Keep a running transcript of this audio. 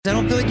I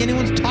don't feel like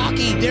anyone's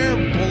talking. They're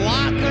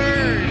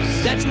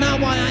blockers. That's not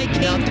why I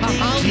came to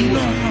Hollywood. Do you know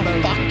how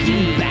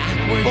fucking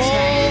backwards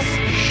that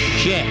is?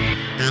 Shit.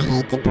 I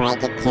hate to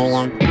break it to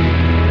you.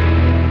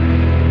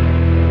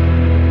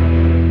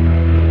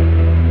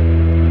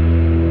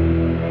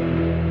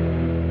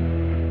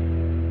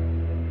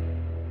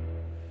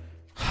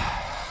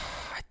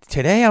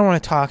 Today I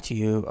want to talk to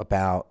you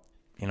about,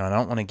 I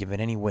don't want to give it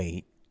any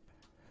weight,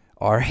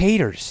 are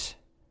haters.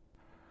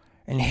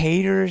 And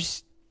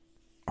haters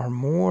are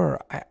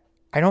more,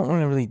 I don't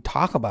want to really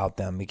talk about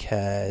them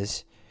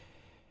because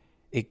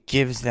it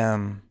gives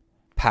them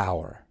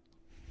power.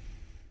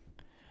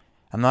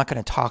 I'm not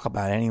going to talk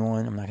about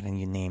anyone. I'm not going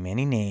to name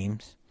any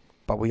names.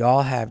 But we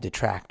all have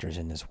detractors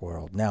in this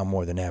world, now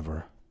more than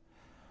ever,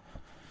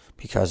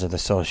 because of the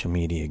social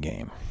media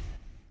game.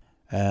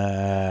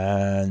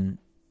 And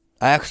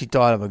I actually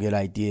thought of a good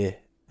idea.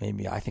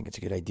 Maybe I think it's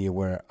a good idea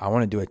where I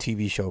want to do a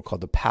TV show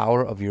called The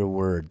Power of Your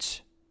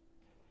Words,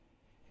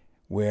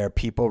 where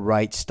people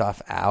write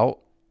stuff out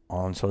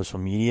on social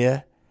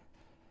media,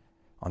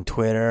 on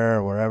Twitter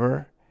or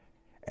wherever,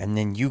 and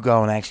then you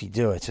go and actually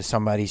do it. So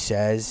somebody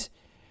says,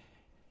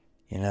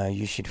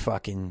 you should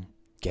fucking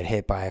get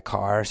hit by a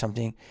car or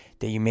something,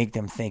 that you make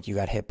them think you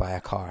got hit by a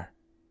car.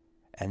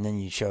 And then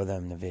you show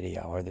them the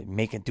video or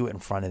do it in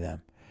front of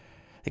them.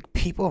 Like,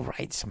 people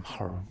write some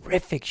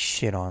horrific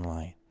shit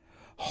online.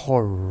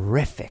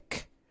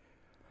 Horrific.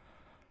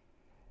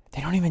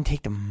 They don't even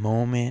take the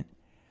moment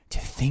to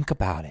think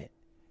about it.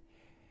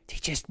 They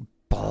just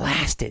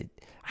blast it.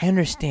 I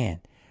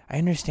understand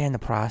the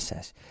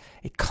process.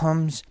 It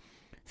comes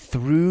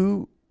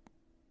through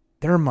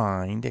their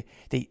mind.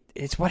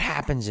 It's what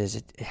happens is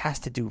it has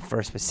to do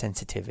first with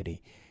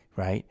sensitivity,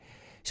 right?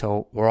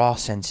 So we're all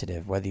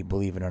sensitive, whether you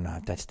believe it or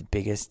not. That's the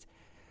biggest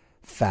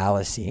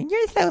fallacy.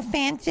 You're so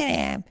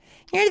sensitive.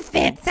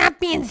 Stop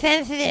being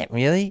sensitive.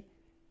 Really?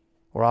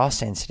 We're all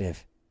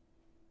sensitive.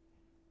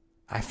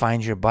 I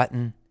find your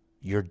button,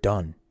 you're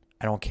done.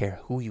 I don't care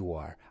who you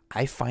are.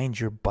 I find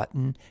your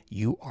button,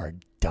 you are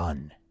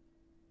done.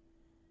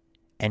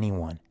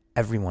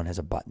 Everyone has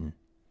a button.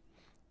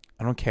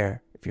 I don't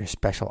care if you're a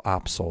special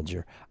ops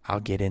soldier. I'll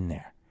get in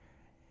there.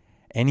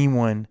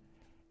 Everyone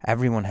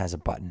has a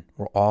button.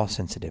 We're all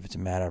sensitive. It's a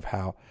matter of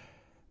how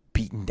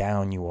beaten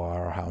down you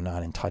are or how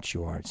not in touch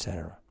you are,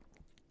 etc.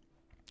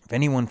 If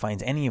anyone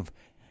finds any of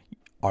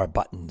our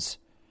buttons,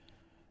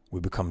 we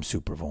become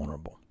super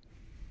vulnerable.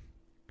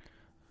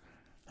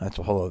 That's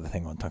a whole other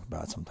thing I'll talk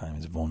about sometime,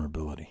 is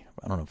vulnerability.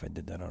 I don't know if I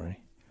did that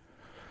already.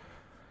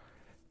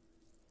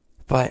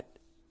 But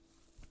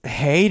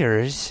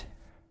haters,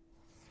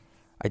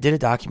 I did a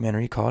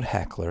documentary called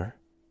Heckler.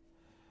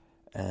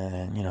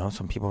 And,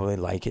 some people really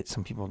like it.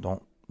 Some people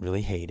don't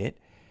really hate it.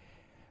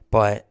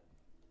 But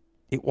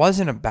it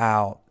wasn't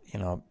about,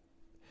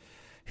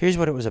 here's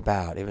what it was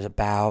about. It was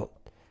about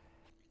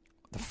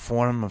the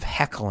form of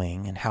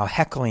heckling and how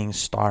heckling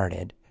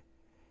started.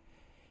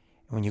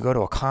 When you go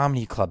to a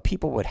comedy club,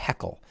 people would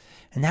heckle.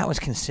 And that was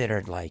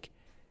considered like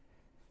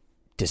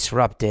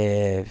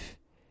disruptive,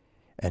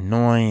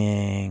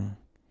 annoying.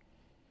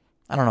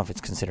 I don't know if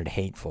it's considered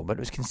hateful, but it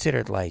was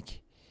considered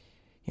like,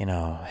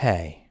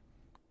 hey,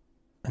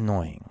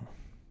 annoying.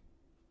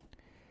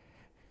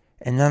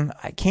 And then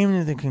I came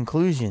to the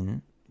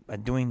conclusion by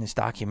doing this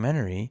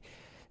documentary,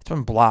 it's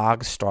when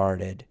blogs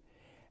started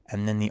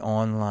and then the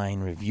online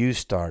review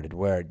started,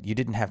 where you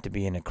didn't have to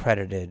be an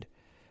accredited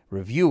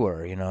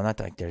reviewer, not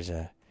like there's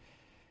a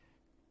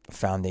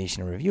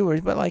foundation of reviewers,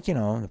 but like, the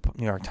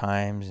New York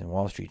Times and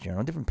Wall Street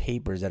Journal, different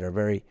papers that are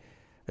very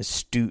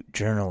astute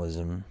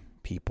journalism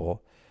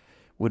people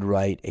would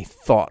write a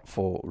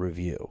thoughtful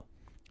review.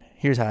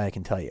 Here's how I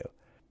can tell you.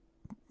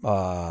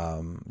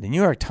 The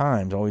New York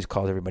Times always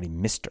calls everybody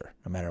Mr.,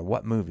 no matter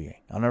what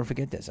movie. I'll never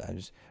forget this. I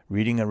was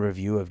reading a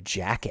review of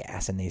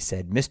Jackass, and they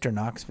said Mr.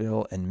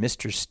 Knoxville and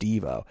Mr.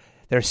 Steve-O.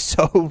 They're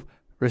so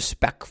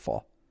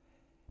respectful.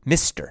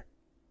 Mr.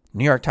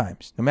 New York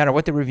Times, no matter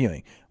what they're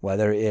reviewing,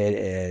 whether it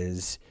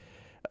is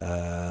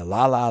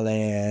La La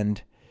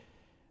Land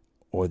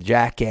or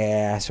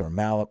Jackass or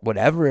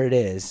whatever it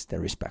is, they're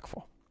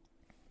respectful.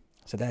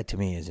 So that to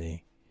me is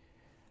a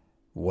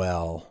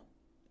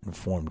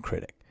well-informed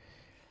critic.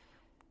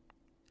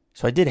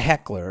 So I did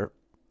Heckler,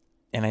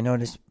 and I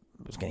noticed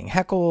I was getting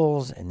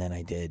heckles, and then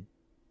I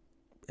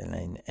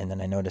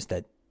noticed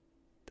that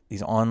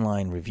these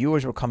online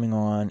reviewers were coming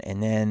on,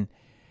 and then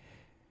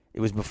it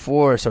was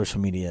before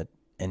social media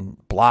and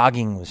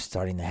blogging was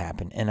starting to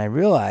happen, and I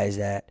realized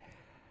that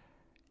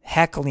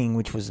heckling,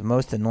 which was the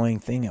most annoying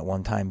thing at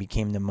one time,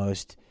 became the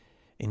most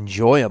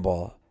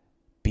enjoyable,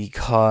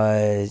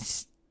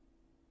 because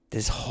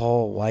this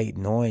whole white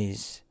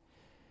noise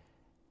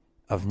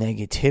of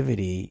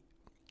negativity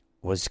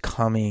was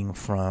coming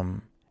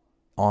from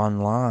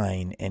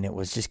online, and it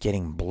was just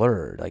getting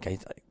blurred. Like I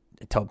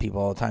tell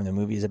people all the time, the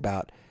movie is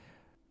about,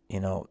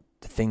 the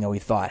thing that we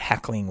thought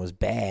heckling was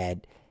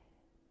bad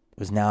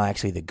was now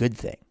actually the good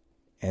thing.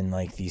 And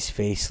like these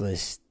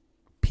faceless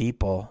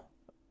people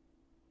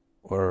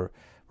were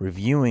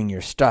reviewing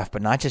your stuff,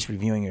 but not just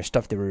reviewing your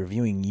stuff, they were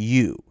reviewing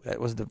you. That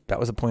was the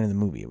point of the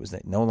movie. It was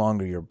that no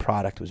longer your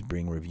product was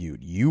being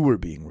reviewed. You were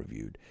being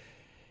reviewed.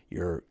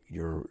 Your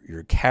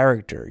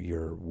character,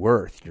 your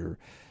worth, your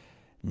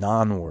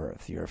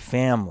non-worth, your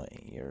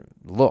family, your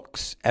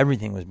looks,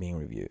 everything was being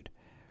reviewed.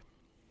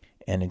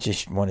 And it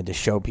just wanted to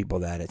show people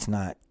that it's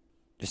not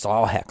just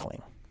all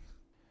heckling.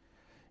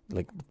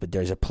 But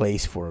there's a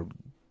place for,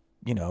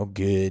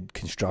 good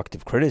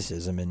constructive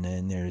criticism, and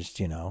then there's,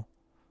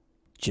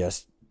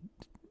 just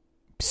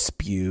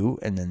spew,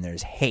 and then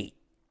there's hate.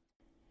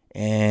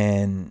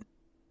 And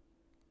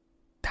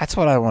that's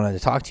what I wanted to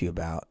talk to you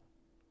about.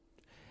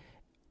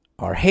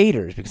 Are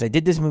haters, because I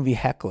did this movie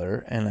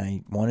Heckler, and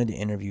I wanted to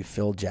interview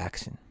Phil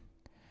Jackson.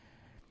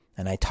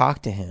 And I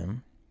talked to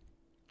him,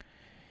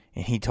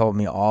 and he told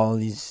me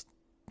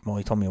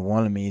he told me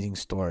one amazing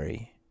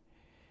story.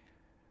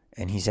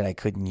 And he said I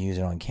couldn't use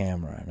it on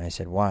camera. And I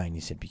said, why? And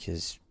he said,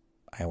 because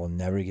I will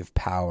never give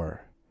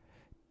power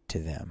to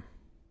them.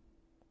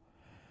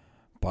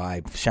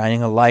 By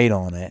shining a light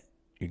on it,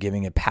 you're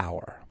giving it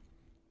power.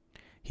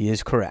 He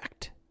is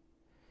correct.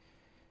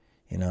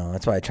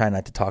 That's why I try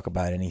not to talk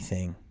about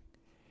anything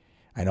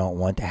I don't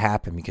want to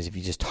happen, because if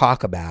you just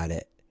talk about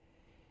it,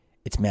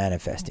 it's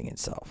manifesting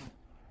itself.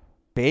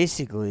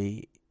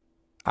 Basically,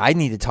 I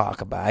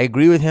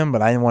agree with him,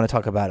 but I didn't want to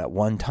talk about it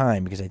one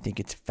time, because I think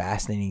it's a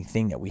fascinating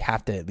thing that we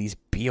have to at least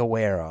be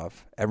aware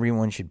of.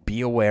 Everyone should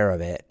be aware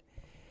of it.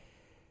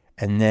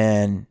 And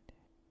then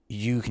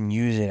you can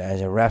use it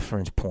as a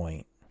reference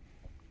point,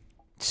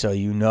 so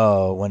you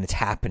know when it's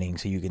happening,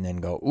 so you can then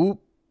go,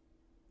 oop,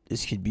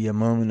 this could be a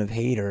moment of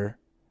hater.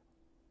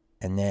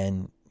 And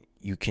then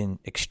you can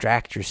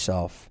extract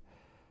yourself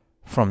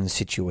from the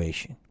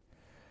situation.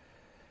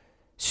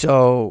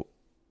 So,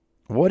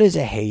 what is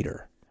a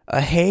hater?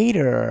 A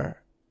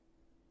hater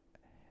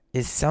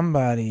is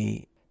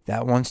somebody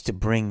that wants to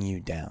bring you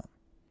down.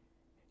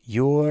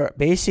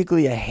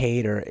 Basically a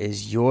hater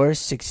is your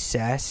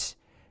success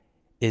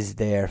is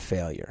their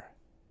failure.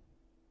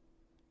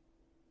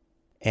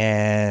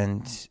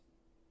 And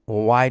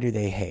why do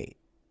they hate?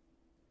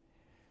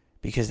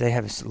 Because they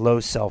have low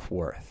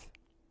self-worth.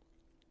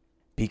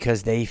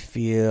 Because they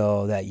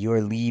feel that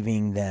you're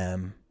leaving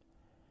them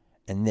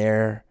and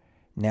they're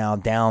now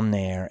down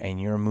there and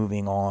you're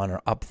moving on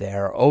or up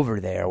there or over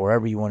there,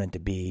 wherever you want it to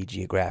be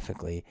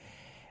geographically,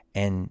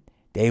 and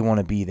they want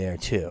to be there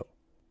too.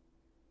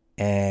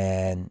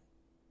 And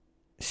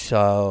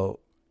so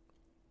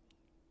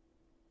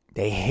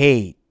they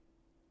hate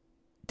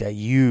that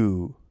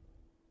you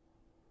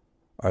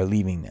are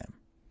leaving them.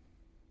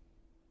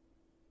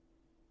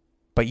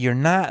 But you're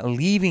not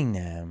leaving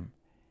them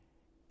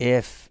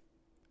if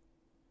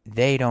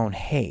they don't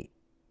hate.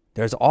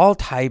 There's all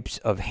types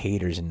of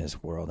haters in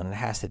this world, and it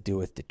has to do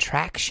with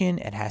detraction.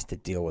 It has to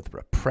deal with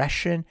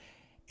repression.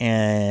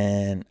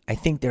 And I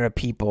think there are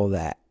people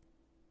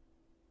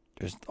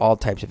there's all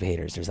types of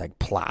haters. There's like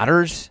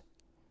plotters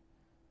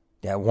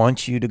that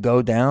want you to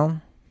go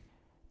down.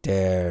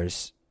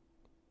 There's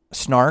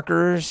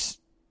snarkers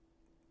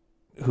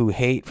who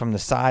hate from the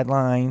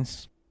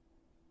sidelines,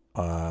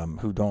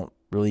 who don't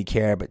really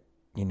care, but,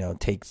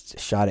 take a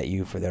shot at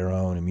you for their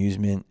own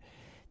amusement.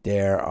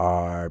 There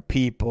are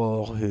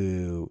people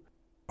who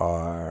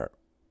are,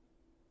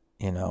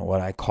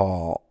 what I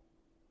call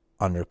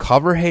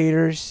undercover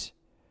haters,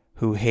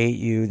 who hate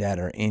you, that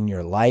are in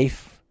your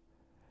life,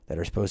 that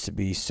are supposed to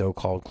be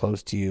so-called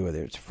close to you,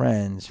 whether it's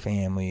friends,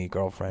 family,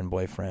 girlfriend,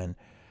 boyfriend,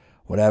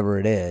 whatever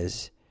it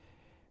is,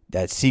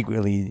 that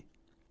secretly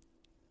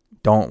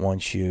don't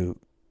want you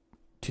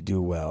to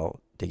do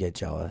well, to get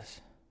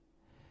jealous.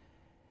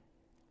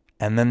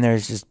 And then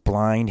there's just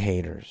blind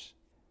haters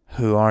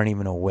who aren't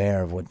even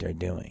aware of what they're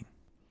doing.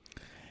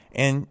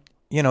 And,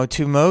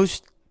 to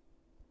most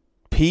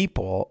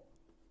people,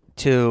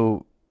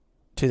 to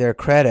their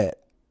credit,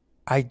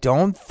 I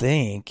don't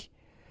think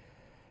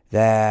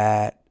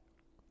that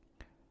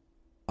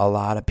a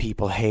lot of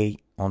people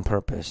hate on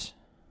purpose.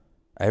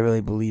 I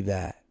really believe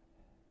that.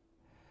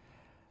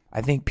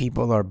 I think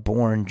people are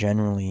born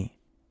generally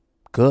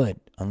good,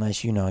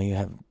 unless, you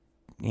have,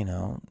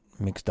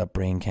 mixed up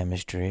brain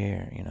chemistry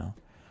or,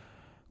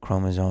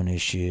 chromosome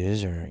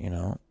issues or,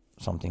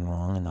 something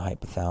wrong in the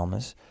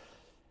hypothalamus.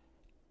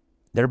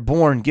 They're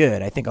born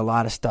good. I think a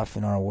lot of stuff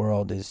in our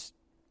world is,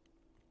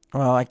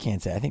 well, I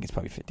can't say. I think it's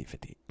probably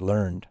 50-50.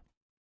 Learned.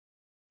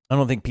 I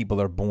don't think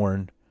people are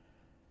born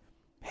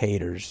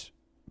haters,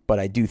 but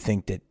I do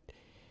think that,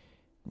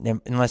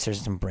 unless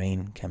there's some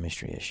brain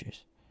chemistry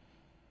issues.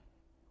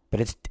 But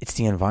it's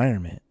the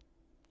environment.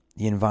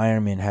 The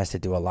environment has to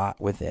do a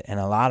lot with it. And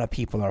a lot of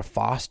people are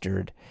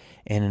fostered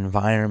in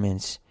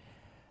environments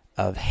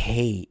of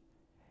hate,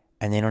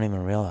 and they don't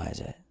even realize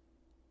it.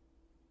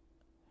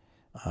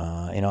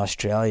 In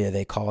Australia,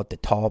 they call it the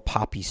tall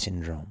poppy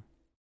syndrome.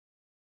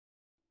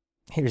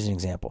 Here's an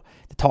example.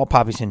 The tall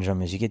poppy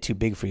syndrome is you get too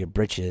big for your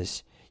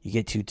britches, you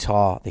get too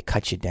tall, they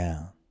cut you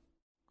down.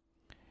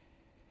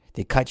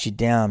 They cut you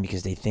down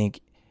because they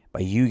think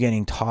by you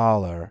getting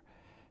taller,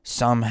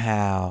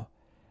 somehow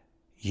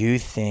you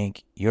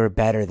think you're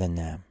better than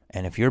them.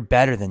 And if you're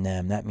better than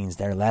them, that means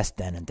they're less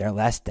than. And they're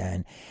less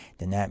than,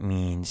 then that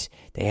means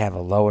they have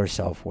a lower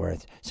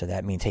self-worth. So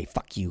that means, hey,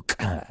 fuck you.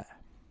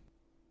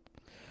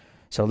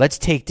 So let's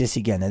take this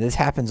again. Now, this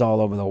happens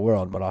all over the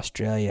world, but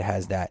Australia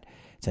has that.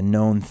 It's a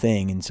known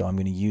thing, and so I'm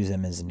going to use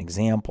them as an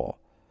example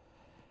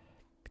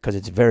because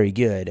it's very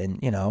good. And,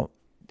 you know,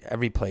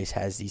 every place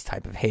has these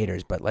type of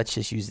haters, but let's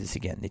just use this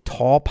again. The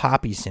tall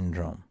poppy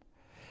syndrome.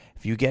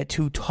 If you get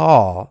too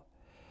tall,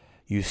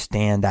 you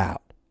stand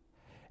out.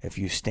 If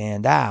you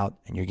stand out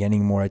and you're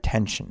getting more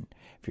attention,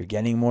 if you're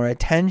getting more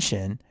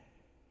attention,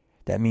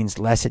 that means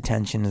less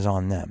attention is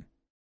on them.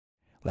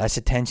 Less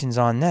attention's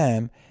on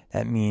them,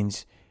 that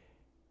means,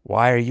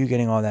 why are you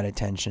getting all that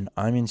attention?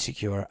 I'm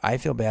insecure. I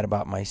feel bad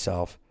about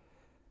myself.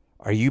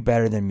 Are you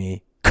better than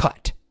me?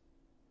 Cut.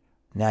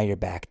 Now you're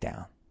back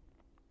down.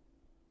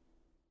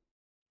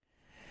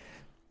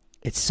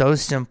 It's so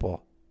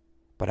simple,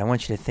 but I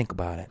want you to think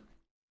about it.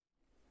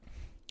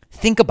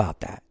 Think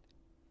about that.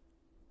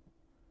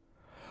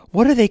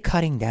 What are they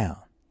cutting down?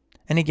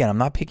 And again, I'm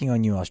not picking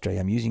on you,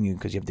 Australia. I'm using you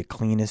because you have the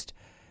cleanest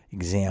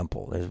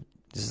example.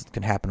 This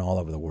can happen all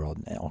over the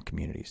world in all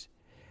communities.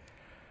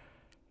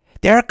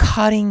 They're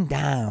cutting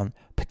down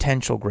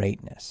potential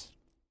greatness.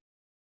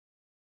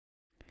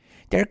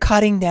 They're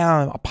cutting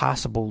down a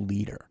possible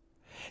leader.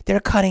 They're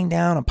cutting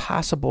down a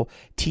possible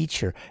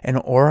teacher, an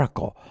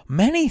oracle,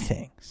 many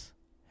things.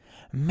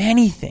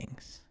 Many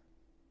things.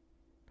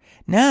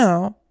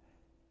 Now,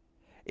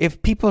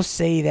 if people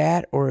say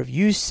that, or if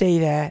you say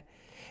that,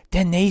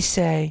 then they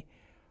say,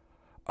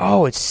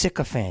 oh, it's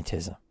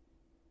sycophantism.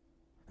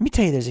 Let me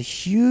tell you, there's a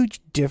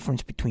huge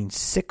difference between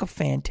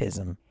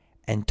sycophantism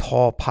and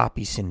tall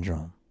poppy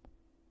syndrome.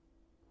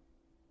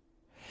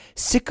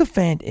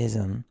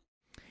 Sycophantism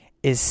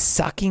is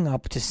sucking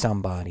up to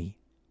somebody,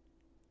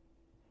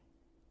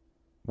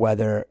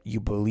 whether you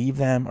believe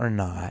them or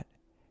not,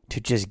 to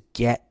just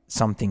get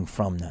something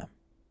from them.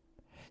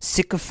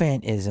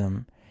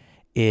 Sycophantism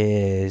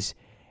is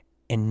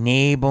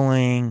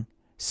enabling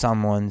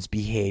someone's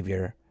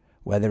behavior,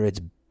 whether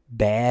it's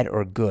bad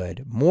or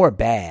good, more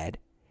bad,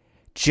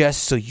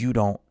 just so you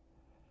don't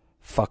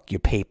fuck your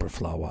paper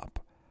flow up.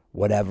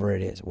 Whatever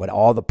it is, what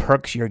all the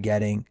perks you're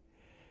getting.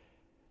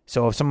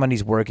 So if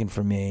somebody's working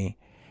for me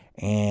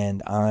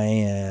and I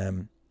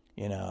am,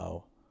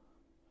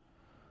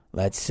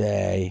 let's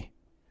say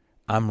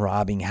I'm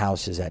robbing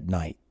houses at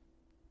night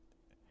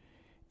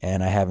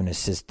and I have an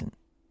assistant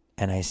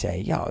and I say,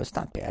 yo, it's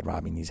not bad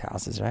robbing these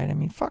houses, right? I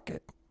mean, fuck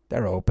it.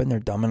 They're open. They're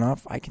dumb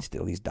enough. I can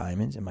steal these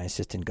diamonds. And my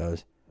assistant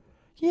goes,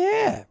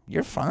 yeah,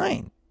 you're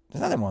fine.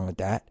 There's nothing wrong with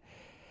that.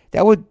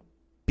 That would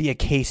be a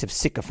case of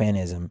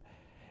sycophantism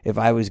if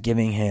I was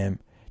giving him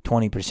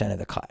 20% of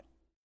the cut.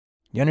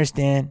 You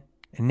understand?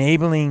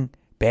 Enabling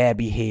bad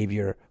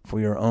behavior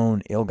for your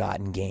own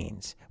ill-gotten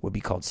gains would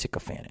be called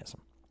sycophantism.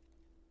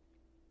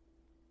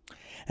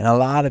 And a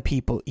lot of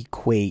people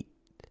equate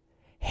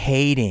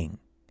hating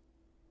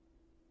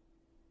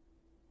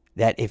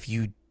that if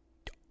you're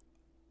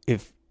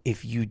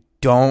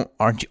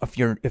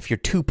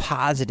too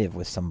positive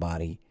with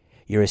somebody,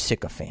 you're a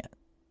sycophant.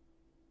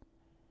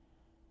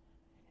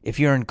 If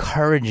you're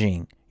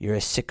encouraging, you're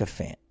a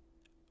sycophant.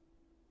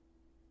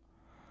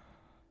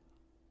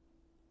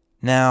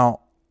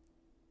 Now,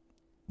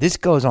 this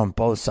goes on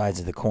both sides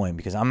of the coin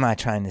because I'm not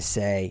trying to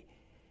say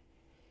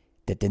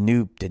that the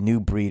new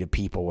breed of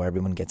people where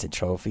everyone gets a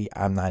trophy,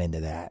 I'm not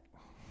into that.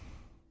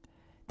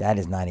 That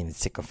is not even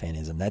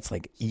sycophantism. That's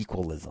like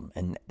equalism.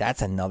 And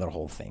that's another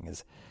whole thing.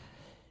 Is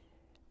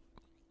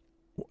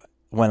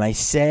when I'm going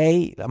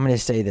to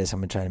say this, I'm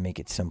going to try to make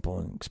it simple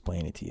and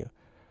explain it to you.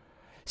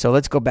 So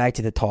let's go back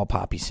to the tall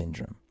poppy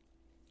syndrome.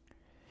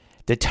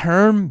 The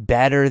term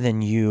better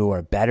than you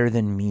or better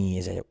than me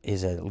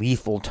is a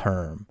lethal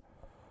term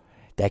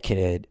that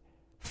could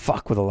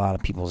fuck with a lot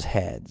of people's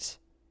heads.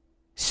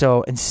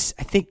 So I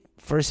think,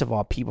 first of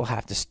all, people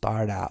have to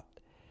start out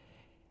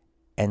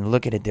and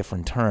look at a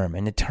different term.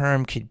 And the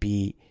term could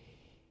be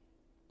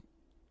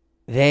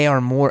they are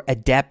more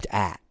adept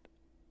at.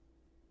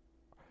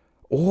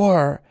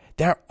 Or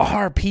there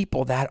are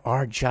people that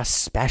are just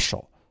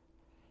special.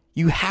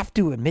 You have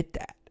to admit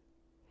that.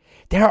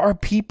 There are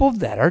people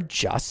that are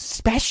just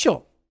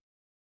special.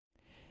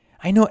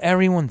 I know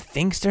everyone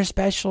thinks they're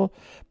special,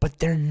 but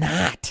they're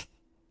not.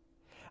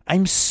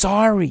 I'm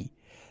sorry.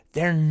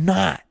 They're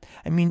not.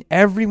 I mean,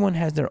 everyone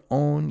has their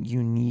own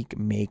unique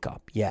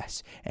makeup,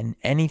 yes. And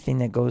anything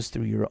that goes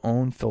through your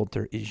own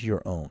filter is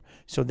your own.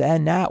 So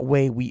then that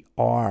way we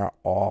are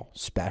all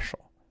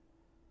special.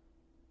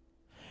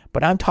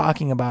 But I'm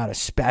talking about a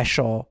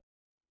special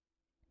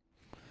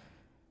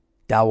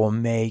that will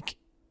make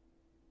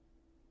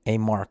a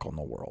mark on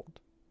the world.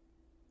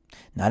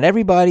 Not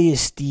everybody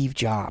is Steve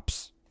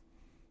Jobs.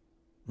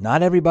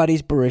 Not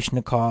everybody's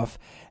Baryshnikov.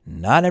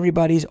 Not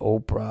everybody's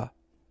Oprah.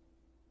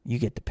 You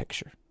get the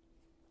picture.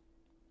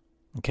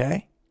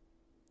 Okay?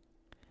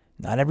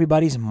 Not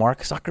everybody's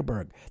Mark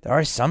Zuckerberg. There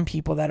are some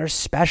people that are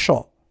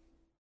special.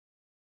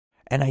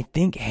 And I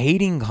think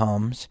hating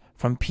comes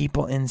from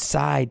people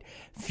inside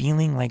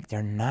feeling like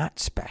they're not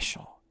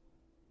special.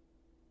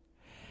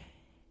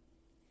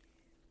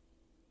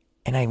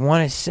 And I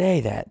want to say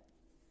that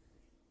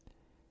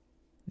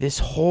this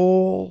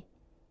whole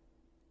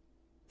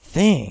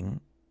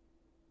thing,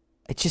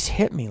 it just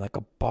hit me like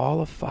a ball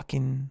of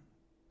fucking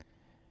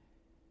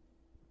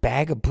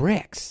bag of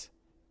bricks.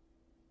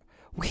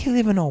 We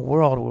live in a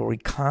world where we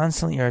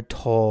constantly are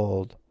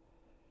told,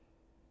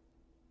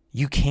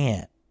 you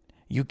can't,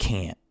 you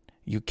can't,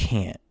 you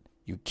can't,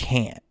 you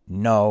can't.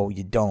 No,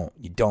 you don't,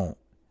 you don't,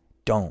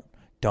 don't.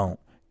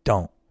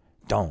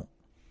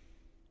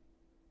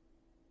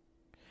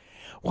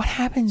 What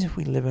happens if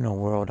we live in a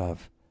world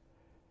of,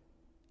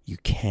 you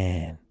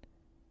can,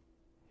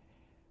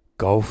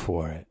 go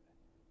for it,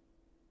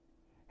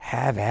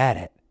 have at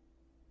it,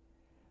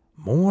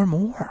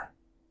 more.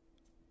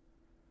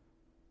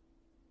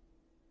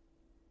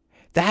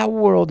 That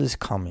world is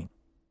coming.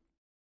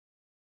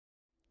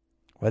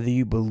 Whether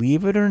you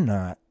believe it or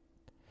not,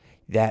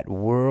 that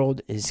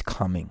world is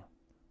coming.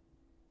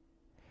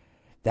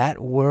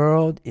 That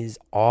world is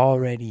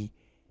already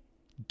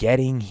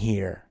getting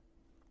here.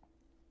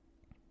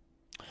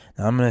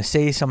 Now, I'm going to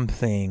say some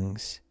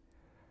things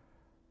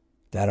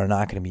that are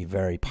not going to be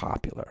very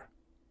popular.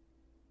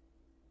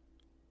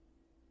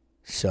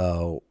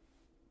 So,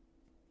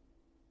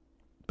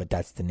 but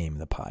that's the name of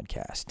the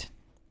podcast.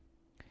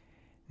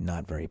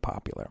 Not very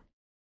popular.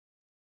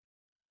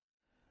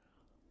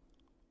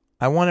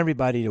 I want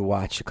everybody to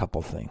watch a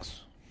couple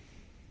things.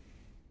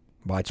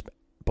 Watch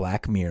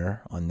Black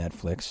Mirror on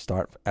Netflix.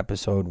 Start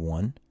episode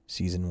 1,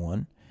 season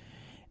 1,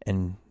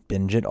 and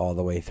binge it all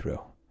the way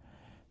through.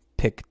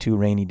 Pick 2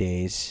 rainy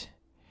days,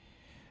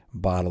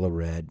 bottle of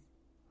red,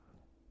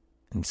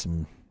 and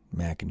some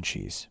mac and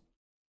cheese.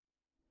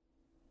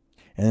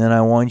 And then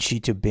I want you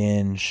to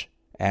binge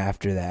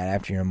after that,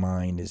 after your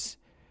mind is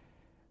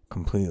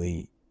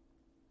completely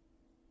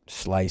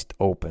sliced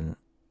open.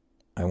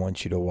 I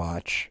want you to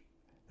watch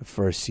the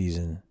first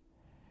season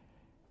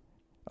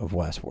of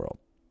Westworld.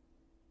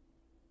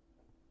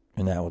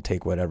 And that will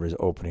take whatever is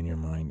open in your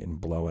mind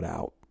and blow it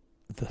out,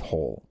 the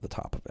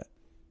top of it.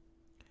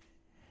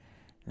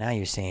 Now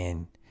you're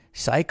saying,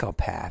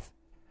 psychopath,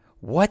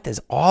 what does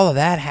all of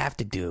that have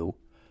to do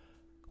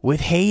with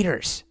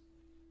haters?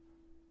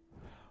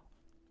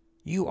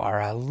 You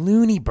are a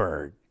loony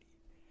bird.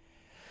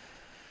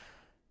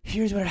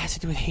 Here's what it has to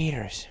do with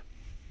haters.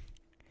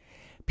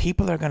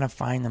 People are going to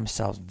find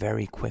themselves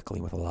very quickly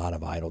with a lot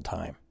of idle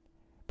time.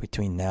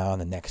 Between now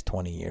and the next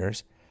 20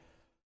 years,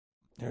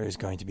 there is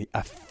going to be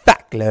a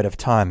fat load of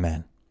time,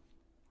 man.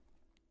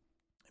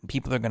 And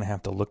people are going to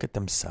have to look at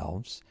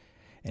themselves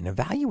and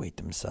evaluate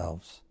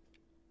themselves.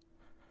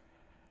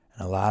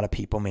 And a lot of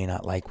people may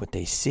not like what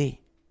they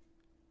see.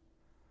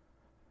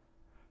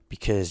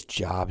 Because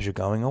jobs are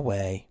going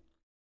away.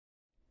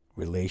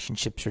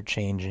 Relationships are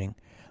changing.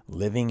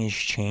 Living is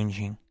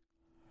changing.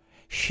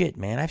 Shit,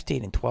 man, I've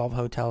stayed in 12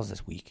 hotels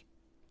this week.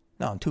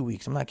 No, in 2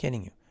 weeks. I'm not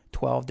kidding you.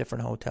 12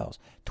 different hotels.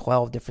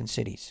 12 different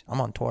cities. I'm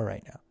on tour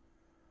right now.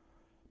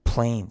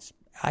 Planes.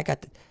 I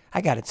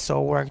got it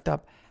so worked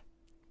up.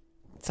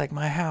 It's like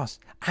my house.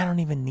 I don't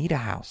even need a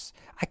house.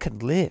 I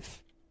could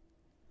live.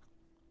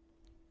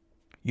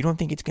 You don't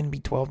think it's going to be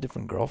 12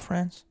 different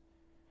girlfriends?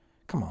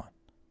 Come on.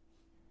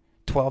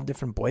 12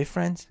 different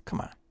boyfriends?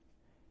 Come on.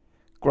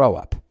 Grow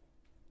up.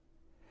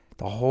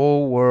 The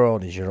whole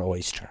world is your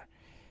oyster.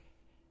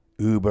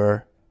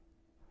 Uber,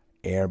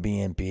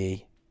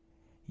 Airbnb,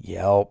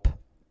 Yelp,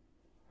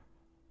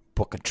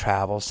 Book a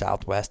Travel,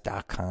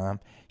 Southwest.com.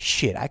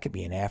 Shit, I could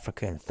be in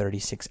Africa in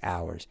 36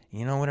 hours.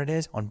 You know what it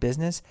is on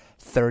business?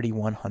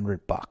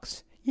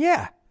 $3,100.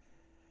 Yeah,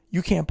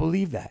 you can't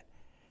believe that.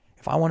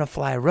 If I want to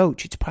fly a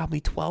roach, it's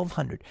probably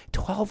 $1,200.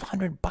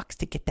 $1,200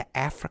 to get to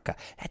Africa.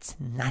 That's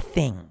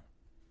nothing.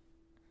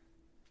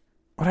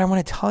 What I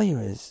want to tell you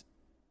is,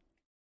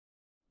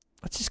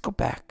 let's just go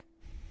back.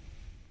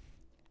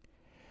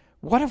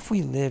 What if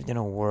we lived in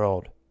a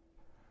world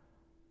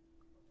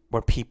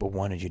where people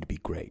wanted you to be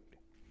great?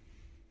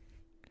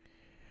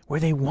 Where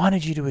they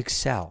wanted you to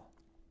excel?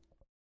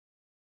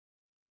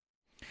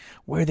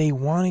 Where they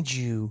wanted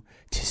you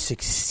to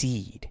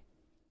succeed?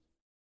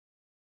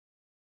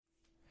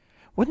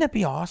 Wouldn't that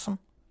be awesome?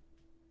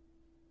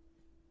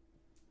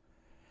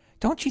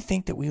 Don't you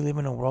think that we live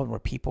in a world where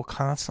people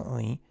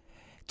constantly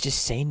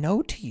just say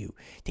no to you?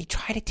 They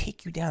try to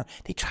take you down.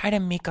 They try to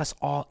make us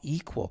all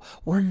equal.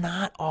 We're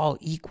not all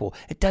equal.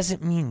 It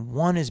doesn't mean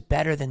one is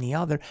better than the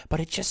other,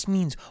 but it just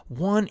means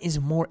one is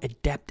more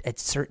adept at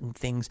certain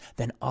things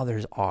than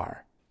others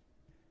are.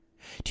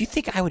 Do you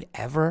think I would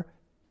ever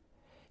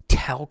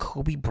tell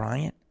Kobe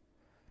Bryant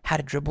how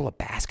to dribble a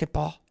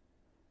basketball?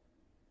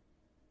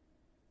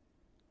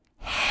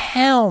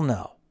 Hell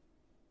no.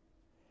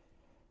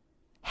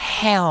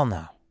 Hell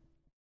no.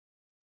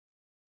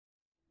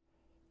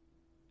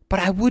 But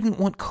I wouldn't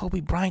want Kobe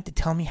Bryant to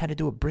tell me how to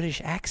do a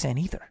British accent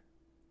either.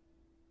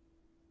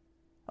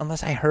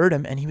 Unless I heard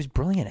him and he was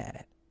brilliant at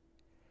it.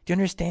 Do you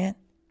understand?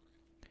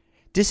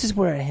 This is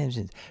where it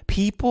happens.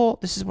 People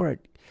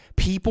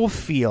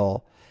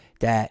feel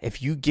that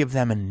if you give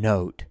them a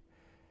note,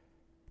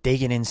 they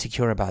get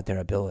insecure about their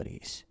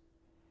abilities.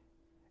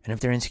 And if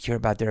they're insecure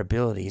about their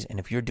abilities, and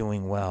if you're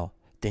doing well,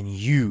 then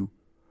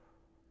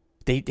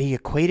they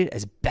equate it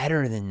as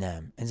better than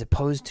them, as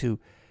opposed to,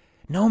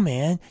 no,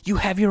 man, you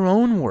have your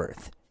own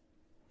worth.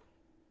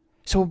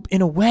 So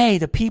in a way,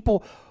 the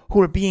people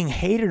who are being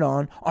hated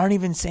on aren't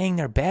even saying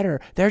they're better.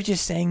 They're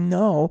just saying,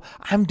 no,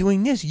 I'm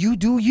doing this. You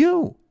do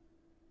you.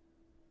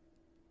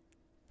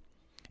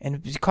 And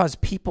it's because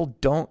people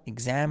don't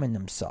examine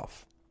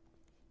themselves.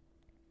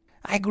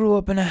 I grew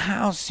up in a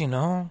house,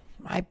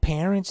 My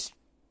parents,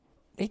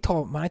 when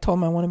I told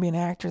them I want to be an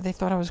actor, they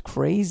thought I was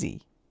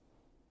crazy.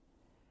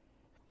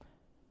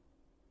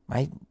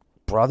 My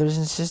brothers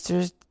and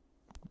sisters,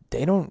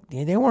 they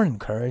weren't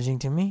encouraging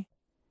to me.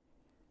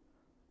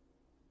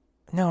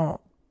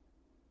 Now,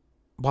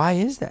 why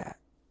is that?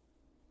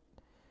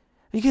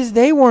 Because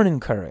they weren't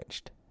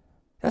encouraged.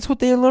 That's what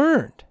they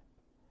learned.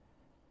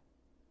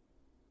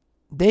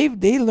 They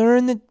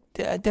learned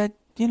that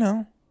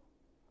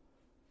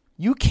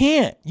you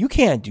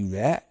can't do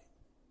that.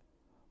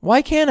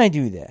 Why can't I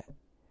do that?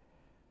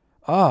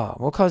 Oh,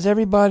 well, because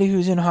everybody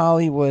who's in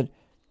Hollywood,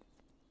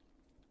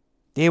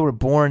 they were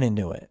born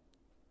into it.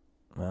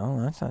 Well,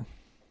 that's not...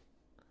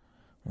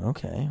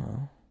 Okay,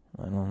 well,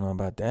 I don't know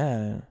about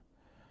that.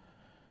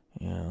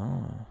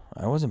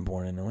 I wasn't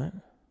born into it.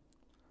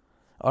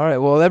 All right,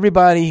 well,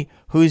 everybody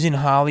who's in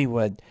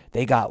Hollywood,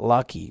 they got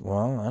lucky.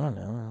 Well, I don't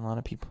know. A lot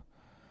of people...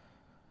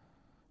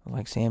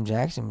 Like Sam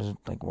Jackson was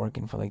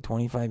working for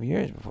 25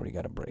 years before he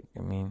got a break.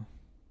 I mean,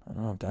 I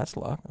don't know if that's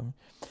luck.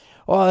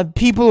 Well,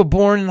 people who are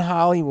born in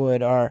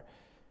Hollywood are,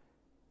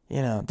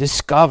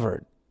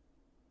 discovered.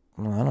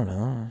 Well, I don't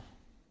know.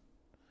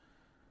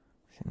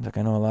 Seems like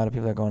I know a lot of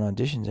people that go on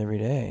auditions every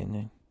day and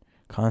they're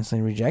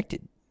constantly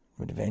rejected.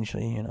 But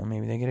eventually,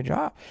 maybe they get a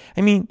job.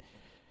 I mean,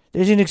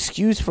 there's an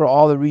excuse for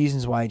all the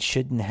reasons why it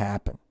shouldn't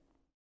happen.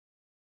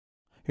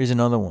 Here's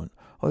another one.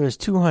 Oh, there's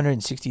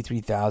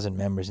 263,000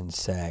 members in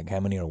SAG. How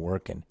many are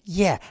working?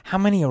 Yeah, how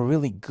many are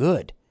really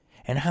good?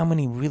 And how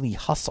many really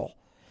hustle?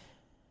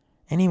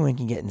 Anyone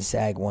can get in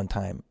SAG one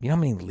time. You know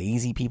how many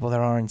lazy people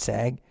there are in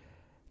SAG?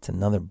 It's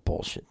another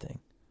bullshit thing.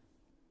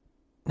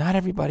 Not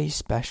everybody's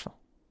special.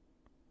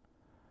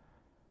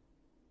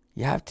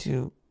 You have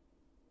to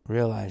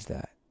realize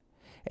that.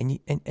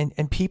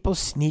 And people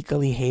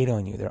sneakily hate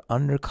on you. They're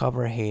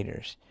undercover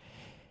haters.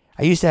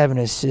 I used to have an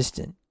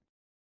assistant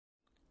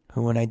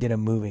who, when I did a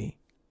movie,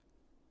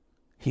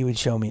 he would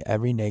show me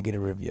every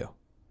negative review.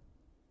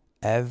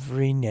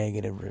 Every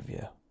negative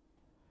review.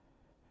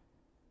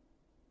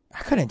 I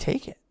couldn't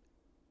take it.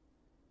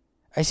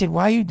 I said,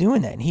 why are you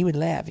doing that? And he would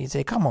laugh. He'd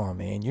say, come on,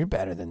 man, you're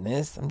better than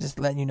this. I'm just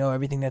letting you know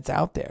everything that's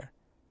out there.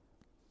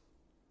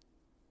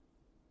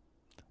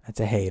 That's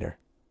a hater.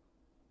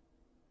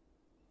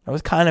 I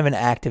was kind of an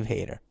active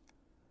hater.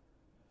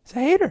 It's a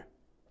hater.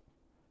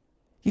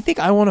 You think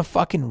I want to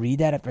fucking read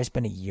that after I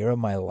spend a year of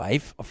my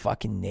life of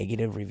fucking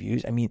negative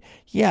reviews? I mean,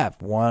 yeah,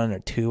 if one or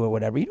two or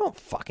whatever. You don't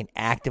fucking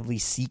actively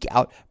seek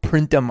out,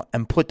 print them,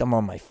 and put them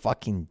on my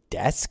fucking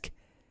desk.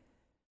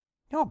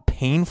 You know how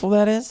painful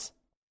that is?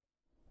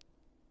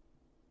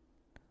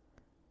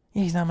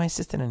 Yeah, he's not my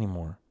assistant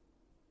anymore.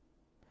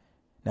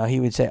 Now he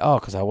would say, oh,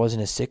 because I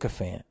wasn't a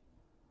sycophant.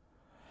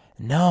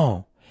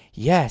 No.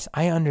 Yes,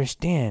 I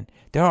understand.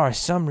 There are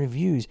some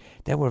reviews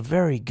that were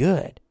very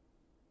good.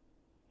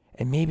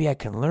 And maybe I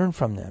can learn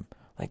from them.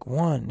 Like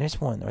this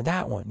one, or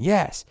that one.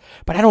 Yes.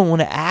 But I don't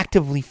want to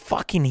actively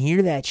fucking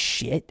hear that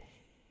shit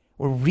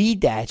or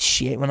read that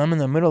shit when I'm in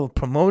the middle of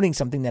promoting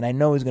something that I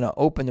know is going to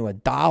open to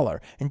 $1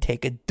 and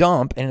take a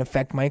dump and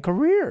affect my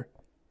career.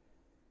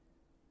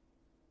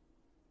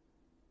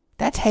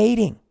 That's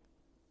hating.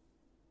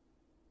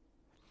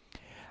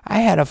 I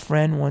had a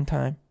friend one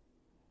time.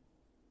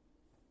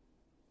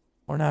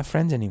 We're not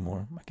friends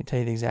anymore. I can tell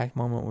you the exact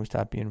moment we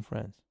stopped being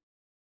friends.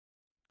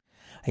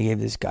 I gave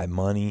this guy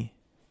money,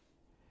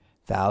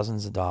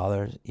 thousands of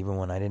dollars, even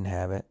when I didn't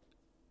have it.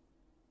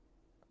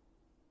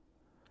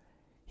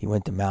 He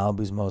went to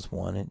Malibu's Most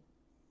Wanted,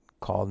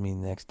 called me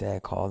the next day. I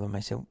called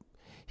him.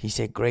 He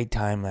said, great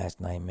time last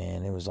night,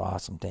 man. It was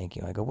awesome. Thank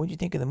you. I go, what'd you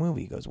think of the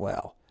movie? He goes,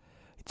 well,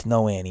 it's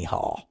no Annie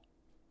Hall.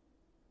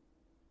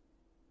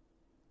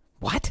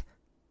 What?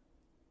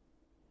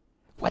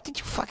 What did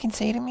you fucking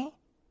say to me?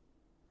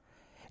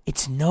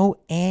 It's no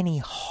Annie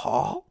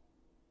Hall?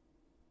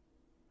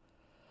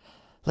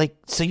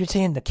 So you're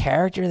saying the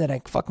character that I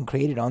fucking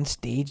created on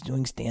stage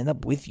doing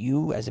stand-up with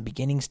you as a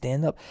beginning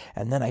stand-up,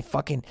 and then I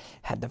fucking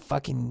had to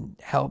fucking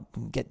help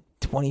get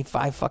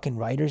 25 fucking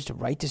writers to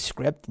write the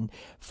script and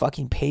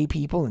fucking pay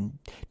people and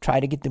try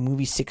to get the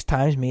movie 6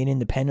 times made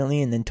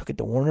independently, and then took it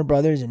to Warner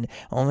Brothers, and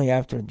only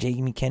after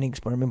Jamie Kennedy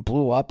experiment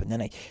blew up, and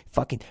then I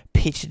fucking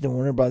pitched it to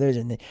Warner Brothers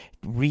and then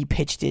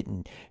re-pitched it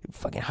and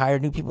fucking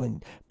hired new people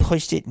and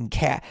pushed it and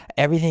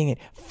everything, and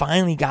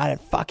finally got it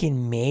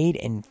fucking made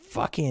and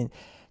fucking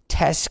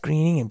test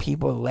screening, and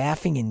people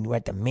laughing, and we're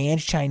at the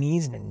Man's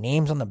Chinese and the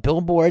names on the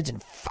billboards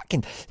and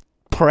fucking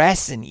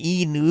press and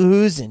E!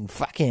 News and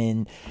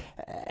fucking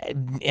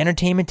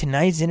Entertainment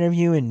Tonight's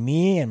interviewing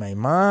me and my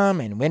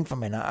mom, and went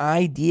from an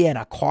idea in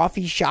a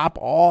coffee shop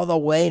all the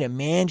way to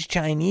Man's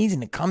Chinese,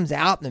 and it comes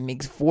out and it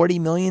makes $40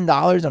 million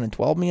on a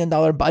 $12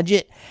 million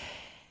budget,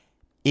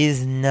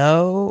 is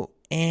no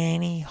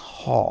Annie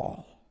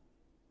Hall.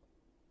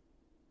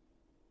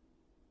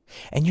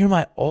 And you're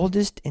my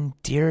oldest and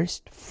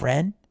dearest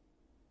friend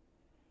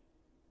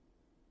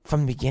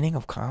from the beginning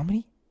of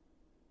comedy?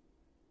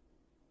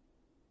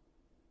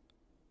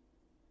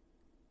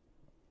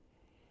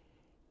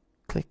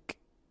 Click.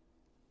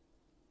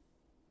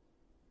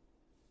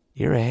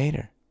 You're a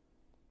hater.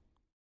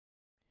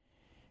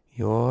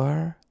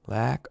 Your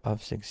lack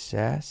of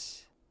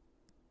success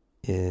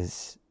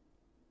is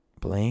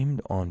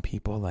blamed on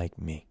people like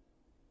me.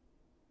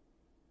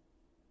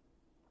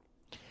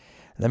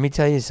 Let me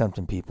tell you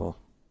something, people.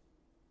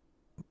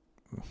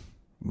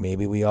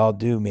 Maybe we all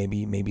do.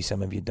 Maybe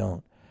some of you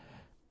don't.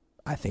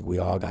 I think we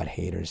all got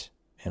haters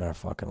in our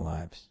fucking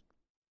lives.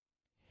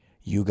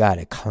 You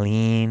gotta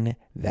clean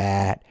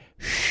that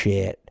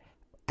shit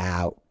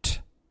out.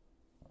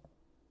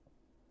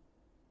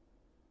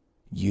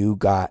 You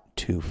got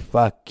to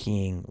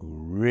fucking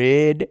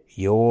rid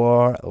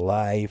your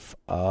life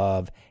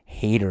of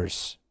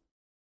haters.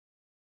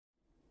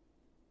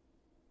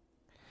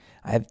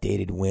 I've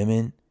dated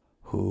women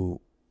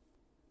who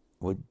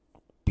would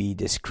be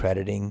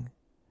discrediting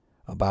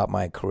about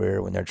my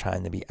career when they're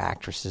trying to be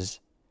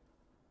actresses.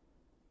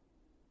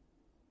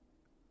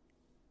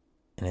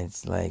 And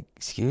it's like,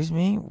 excuse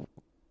me,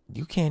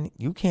 you can't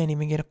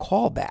even get a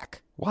call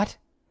back. What?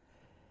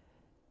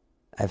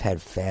 I've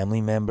had family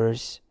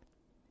members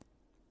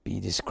be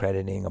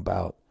discrediting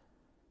about,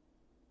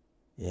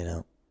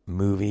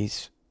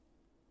 movies.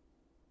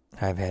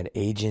 I've had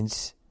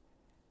agents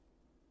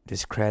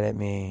discredit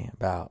me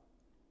about,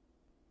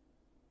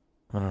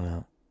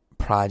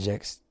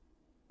 projects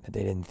that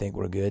they didn't think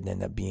were good and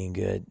end up being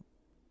good.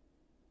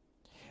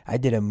 I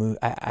did a movie.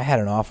 I had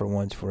an offer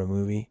once for a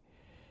movie,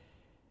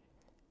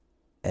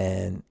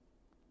 and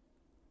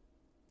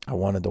I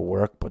wanted to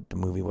work, but the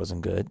movie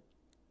wasn't good.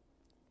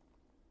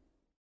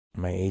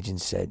 My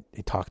agent said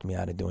they talked me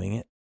out of doing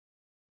it.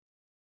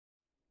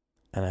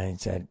 And I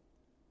said,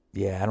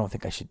 yeah, I don't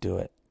think I should do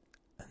it.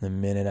 And the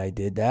minute I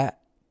did that,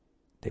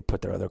 they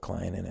put their other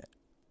client in it.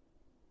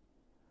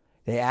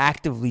 They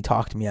actively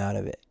talked me out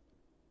of it.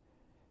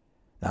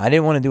 Now, I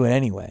didn't want to do it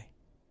anyway.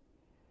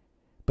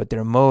 But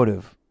their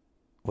motive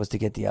was to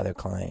get the other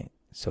client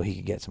so he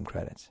could get some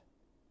credits.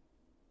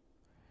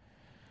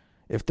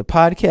 If the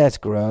podcast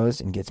grows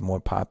and gets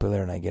more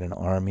popular and I get an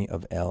army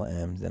of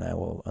LMs, then I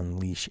will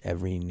unleash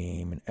every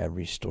name and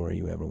every story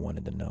you ever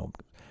wanted to know.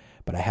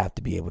 But I have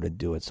to be able to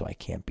do it so I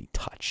can't be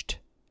touched.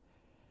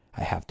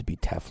 I have to be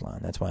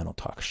Teflon. That's why I don't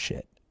talk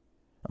shit.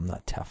 I'm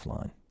not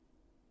Teflon.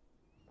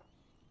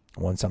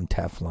 Once I'm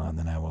Teflon,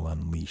 then I will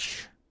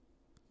unleash.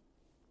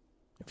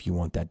 If you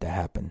want that to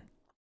happen,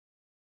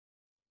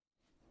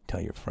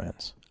 tell your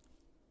friends.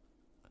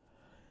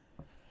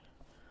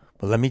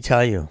 But let me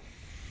tell you,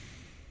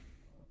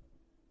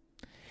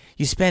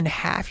 you spend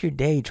half your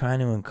day trying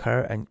to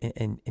encourage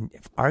and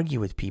argue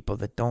with people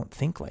that don't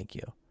think like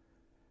you.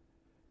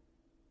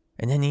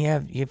 And then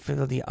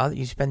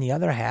you spend the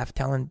other half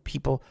telling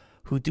people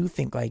who do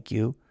think like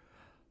you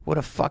what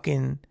a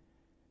fucking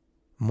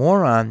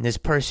moron this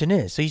person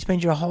is. So you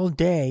spend your whole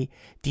day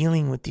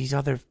dealing with these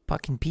other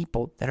fucking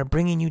people that are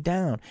bringing you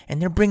down.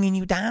 And they're bringing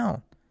you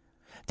down.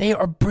 They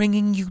are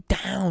bringing you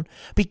down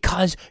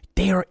because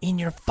they are in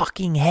your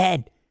fucking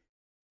head.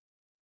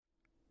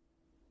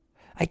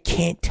 I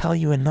can't tell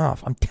you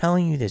enough. I'm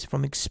telling you this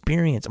from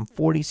experience. I'm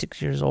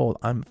 46 years old.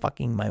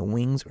 My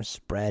wings are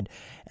spread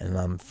and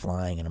I'm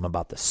flying and I'm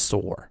about to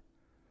soar.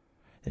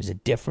 There's a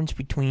difference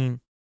between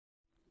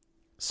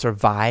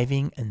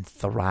surviving and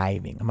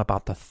thriving. I'm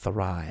about to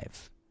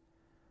thrive.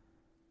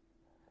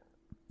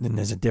 Then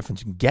there's a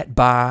difference. Get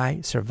by,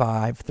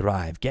 survive,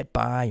 thrive. Get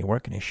by, you're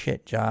working a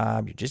shit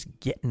job. You're just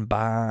getting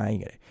by. You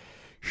got a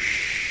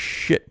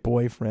shit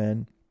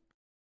boyfriend.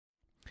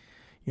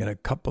 You got a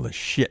couple of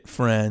shit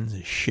friends,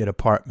 a shit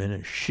apartment,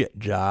 a shit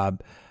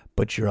job,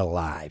 but you're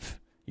alive.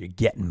 You're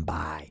getting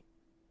by.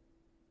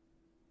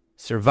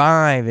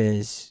 Survive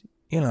is,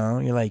 you're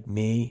like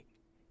me.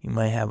 You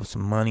might have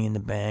some money in the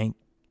bank.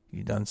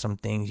 You've done some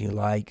things you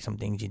like, some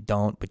things you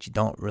don't, but you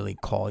don't really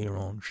call your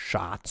own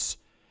shots.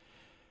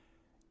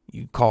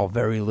 You call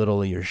very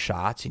little of your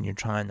shots, and you're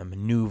trying to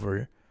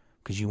maneuver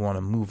because you want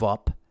to move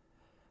up,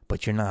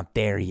 but you're not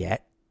there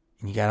yet.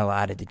 And you got a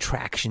lot of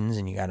detractions,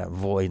 and you got to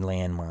avoid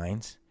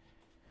landmines.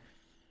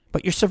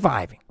 But you're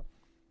surviving.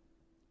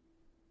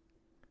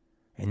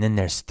 And then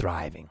there's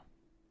thriving.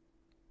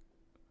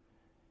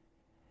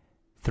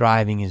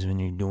 Thriving is when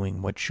you're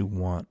doing what you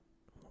want,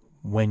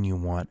 when you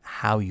want,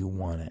 how you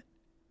want it.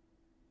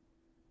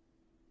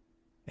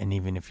 And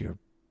even if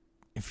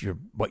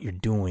what you're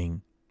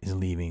doing is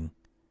leaving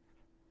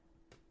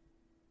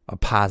a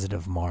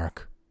positive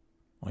mark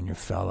on your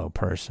fellow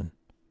person,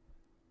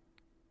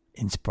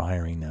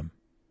 inspiring them,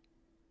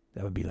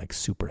 that would be like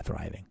super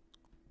thriving.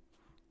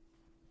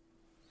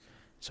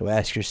 So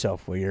ask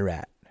yourself where you're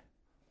at.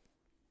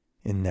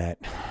 in that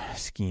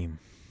scheme.